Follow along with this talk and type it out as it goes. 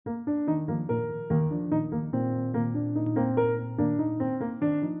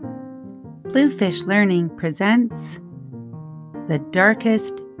Bluefish Learning presents The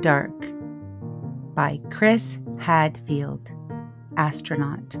Darkest Dark by Chris Hadfield,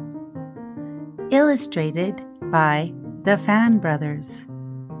 astronaut. Illustrated by the Fan Brothers.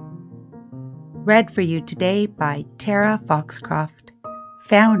 Read for you today by Tara Foxcroft,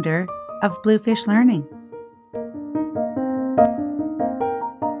 founder of Bluefish Learning.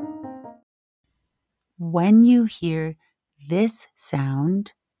 When you hear this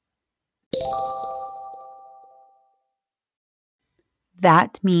sound,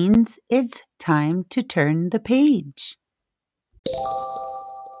 that means it's time to turn the page.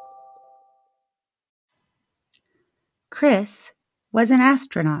 Chris was an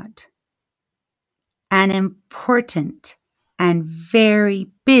astronaut, an important and very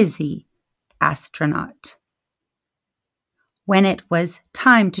busy astronaut. When it was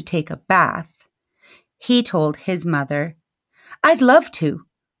time to take a bath, he told his mother, "I'd love to,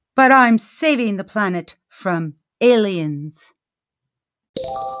 but I'm saving the planet from aliens."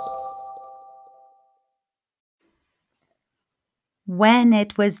 When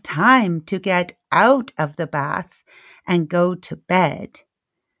it was time to get out of the bath and go to bed,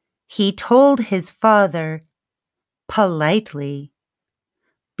 he told his father politely,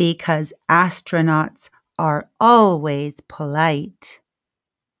 because astronauts are always polite,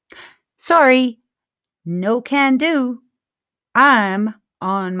 "Sorry, no can do. I'm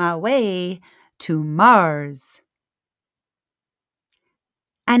on my way to Mars."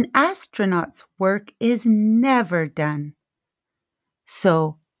 An astronaut's work is never done,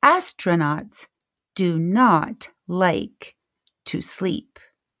 so astronauts do not like to sleep.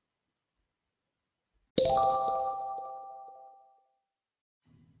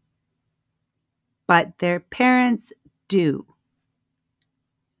 But their parents do.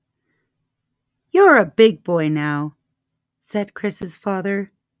 "You're a big boy now," said Chris's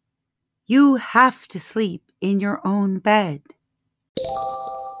father. "You have to sleep in your own bed."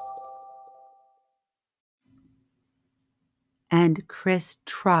 And Chris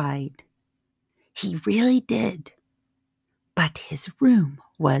tried. He really did. But his room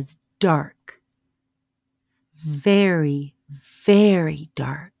was dark. Very, very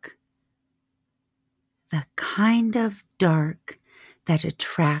dark. The kind of dark that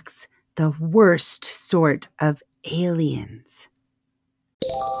attracts the worst sort of aliens.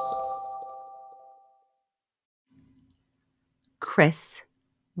 Chris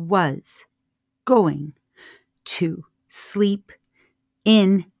was going to sleep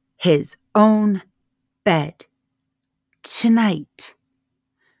in his own bed tonight.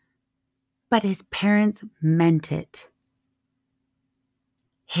 But his parents meant it.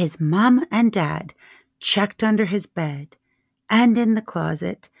 His mom and dad checked under his bed and in the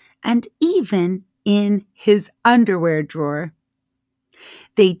closet and even in his underwear drawer.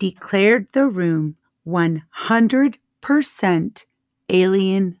 They declared the room 100%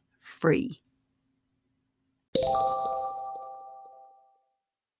 alien-free.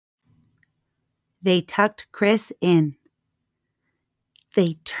 They tucked Chris in.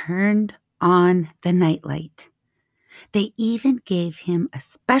 They turned on the nightlight. They even gave him a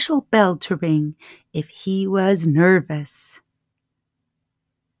special bell to ring if he was nervous.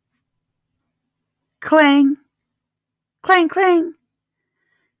 Clang, clang, clang,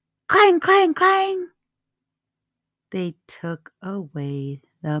 clang, clang, clang. They took away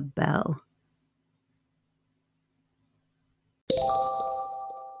the bell.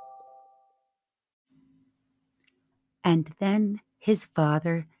 And then his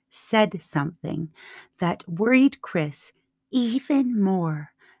father said something that worried Chris even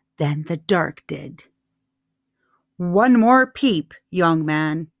more than the dark did. "One more peep, young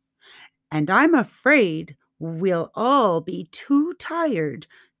man, and I'm afraid we'll all be too tired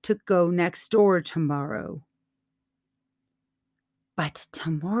to go next door tomorrow." But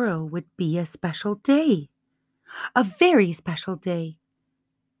tomorrow would be a special day, a very special day.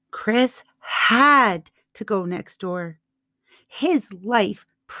 Chris had to go next door. His life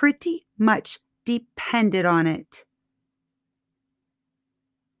pretty much depended on it.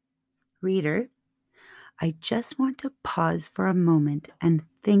 Reader, I just want to pause for a moment and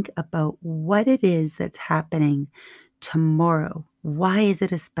think about what it is that's happening tomorrow. Why is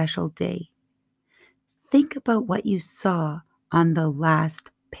it a special day? Think about what you saw on the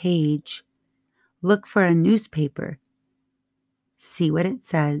last page. Look for a newspaper. See what it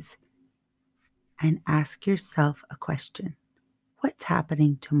says and ask yourself a question. What's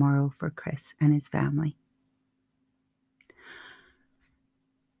happening tomorrow for Chris and his family?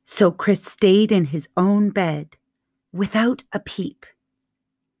 So Chris stayed in his own bed without a peep.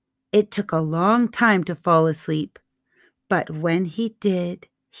 It took a long time to fall asleep, but when he did,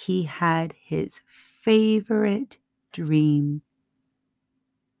 he had his favorite dream.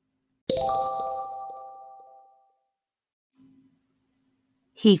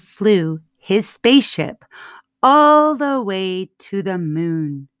 He flew his spaceship all the way to the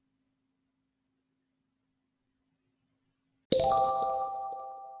moon.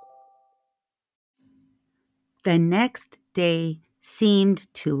 The next day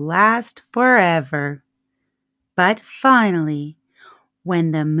seemed to last forever. But finally,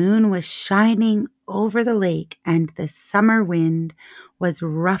 when the moon was shining over the lake and the summer wind was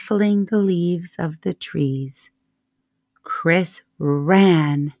ruffling the leaves of the trees, Chris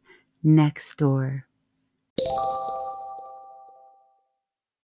ran next door.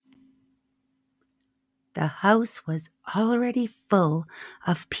 The house was already full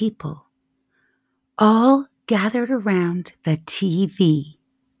of people, all gathered around the TV,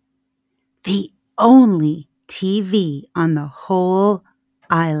 the only TV on the whole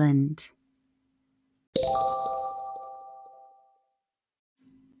island.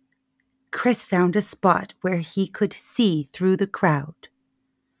 Chris found a spot where he could see through the crowd.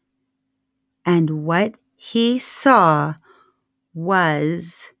 And what he saw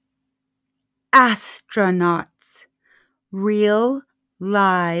was astronauts, real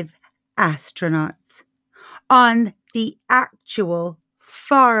live astronauts on the actual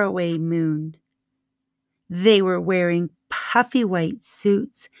faraway moon. They were wearing puffy white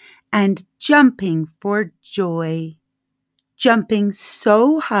suits and jumping for joy, jumping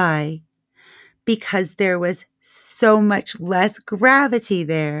so high because there was so much less gravity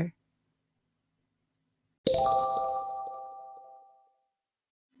there.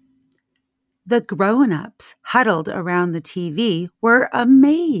 The grown-ups huddled around the TV were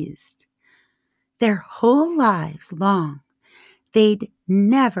amazed. Their whole lives long, they'd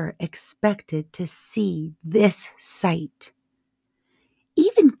never expected to see this sight.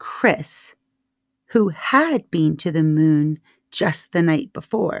 Even Chris, who had been to the moon just the night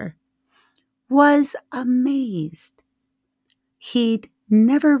before, was amazed. He'd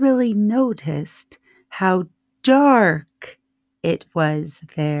never really noticed how dark it was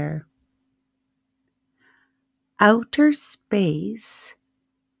there. Outer space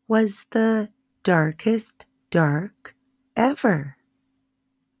was the darkest dark ever.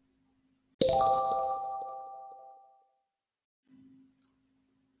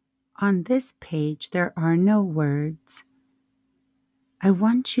 On this page, there are no words. I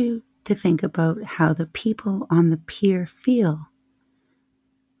want you to think about how the people on the pier feel,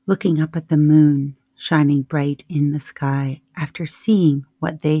 looking up at the moon shining bright in the sky after seeing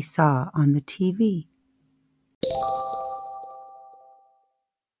what they saw on the TV.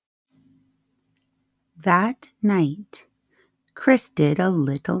 That night, Chris did a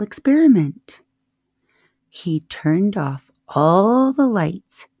little experiment. He turned off all the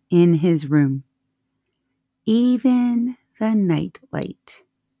lights in his room, even the night light.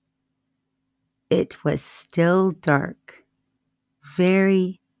 It was still dark,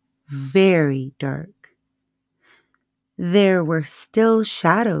 very, very dark. There were still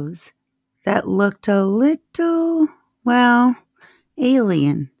shadows that looked a little, well,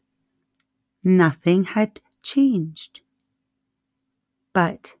 alien. Nothing had changed.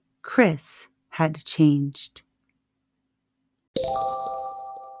 But Chris had changed.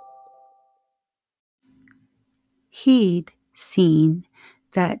 He'd seen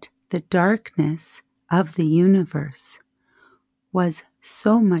that the darkness of the universe was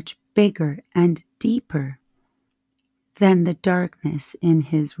so much bigger and deeper than the darkness in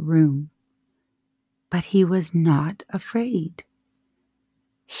his room. But he was not afraid.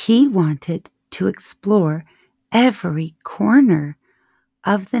 He wanted to explore every corner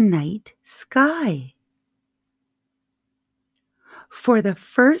of the night sky. For the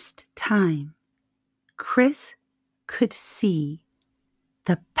first time, Chris could see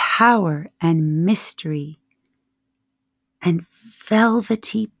the power and mystery and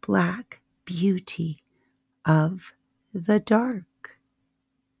velvety black beauty of the dark.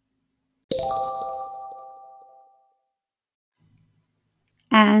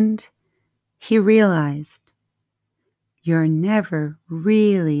 And he realized you're never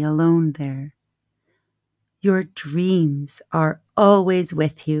really alone there. Your dreams are always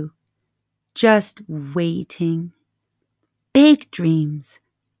with you, just waiting. Big dreams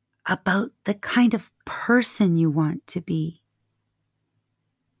about the kind of person you want to be.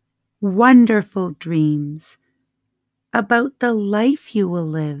 Wonderful dreams about the life you will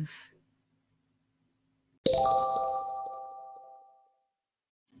live.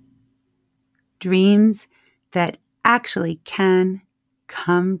 Dreams that actually can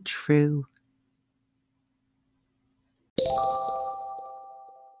come true.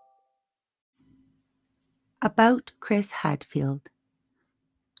 About Chris Hadfield.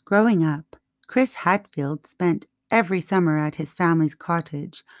 Growing up, Chris Hadfield spent every summer at his family's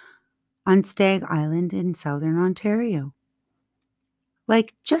cottage on Stag Island in southern Ontario.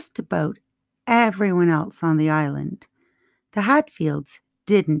 Like just about everyone else on the island, the Hadfields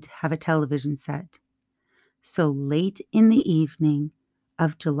didn't have a television set. So late in the evening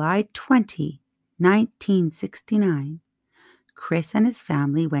of July 20, 1969, Chris and his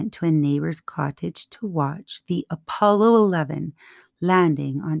family went to a neighbor's cottage to watch the Apollo 11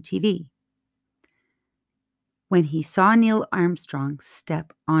 landing on TV. When he saw Neil Armstrong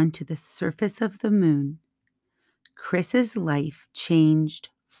step onto the surface of the moon, Chris's life changed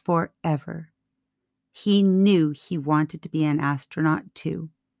forever. He knew he wanted to be an astronaut too.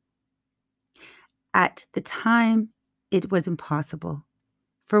 At the time, it was impossible.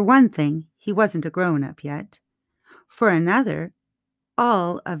 For one thing, he wasn't a grown-up yet. For another,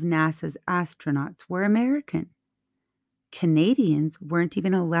 all of NASA's astronauts were American. Canadians weren't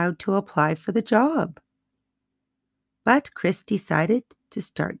even allowed to apply for the job. But Chris decided to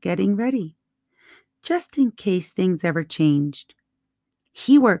start getting ready, just in case things ever changed.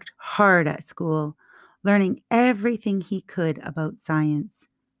 He worked hard at school, learning everything he could about science,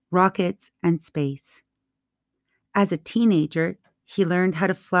 rockets, and space. As a teenager, he learned how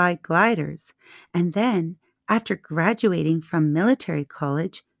to fly gliders, and then, after graduating from military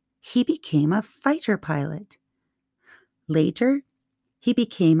college, he became a fighter pilot. Later, he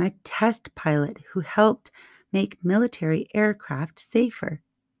became a test pilot who helped make military aircraft safer.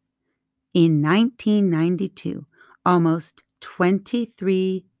 In 1992, almost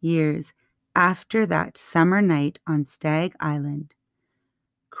 23 years after that summer night on Stag Island,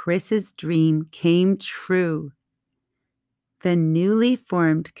 Chris's dream came true. The newly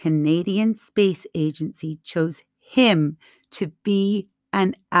formed Canadian Space Agency chose him to be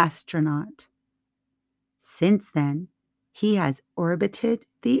an astronaut. Since then, he has orbited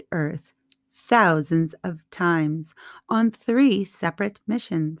the Earth thousands of times on 3 separate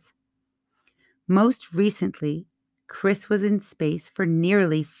missions. Most recently, Chris was in space for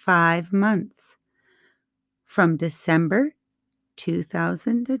nearly 5 months, from December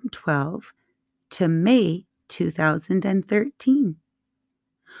 2012 to May 2013,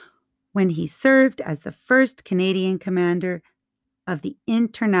 when he served as the first Canadian commander of the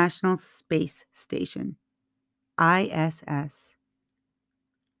International Space Station, ISS.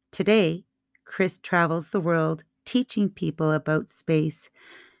 Today, Chris travels the world teaching people about space,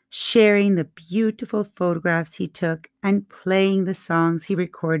 sharing the beautiful photographs he took, and playing the songs he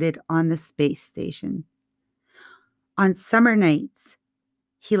recorded on the space station. On summer nights,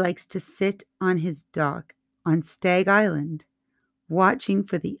 he likes to sit on his dock on Stag Island, watching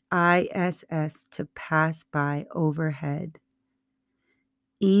for the ISS to pass by overhead.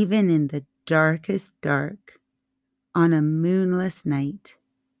 Even in the darkest dark, on a moonless night,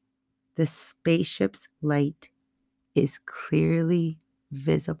 the spaceship's light is clearly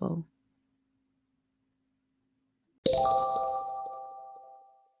visible.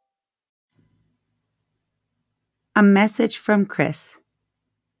 A message from Chris.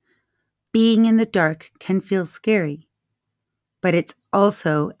 Being in the dark can feel scary, but it's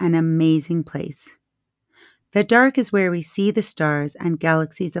also an amazing place. The dark is where we see the stars and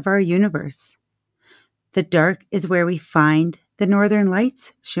galaxies of our universe. The dark is where we find the northern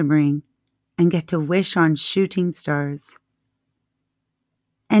lights shimmering and get to wish on shooting stars.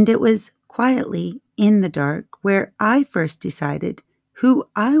 And it was quietly in the dark where I first decided who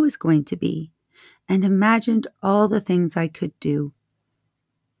I was going to be and imagined all the things I could do.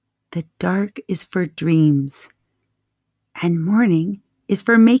 The dark is for dreams, and morning is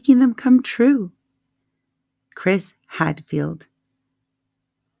for making them come true. Chris Hadfield.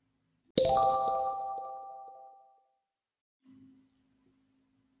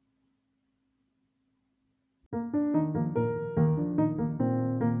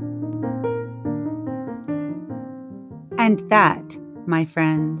 And that, my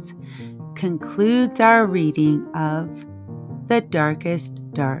friends, concludes our reading of The Darkest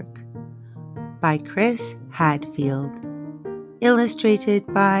Dark by Chris Hadfield, illustrated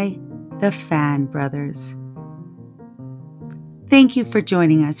by the Fan Brothers. Thank you for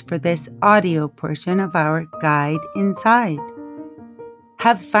joining us for this audio portion of our Guide Inside.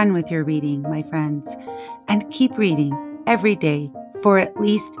 Have fun with your reading, my friends, and keep reading every day for at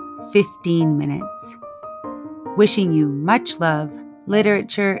least 15 minutes. Wishing you much love,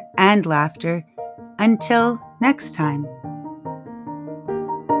 literature, and laughter. Until next time.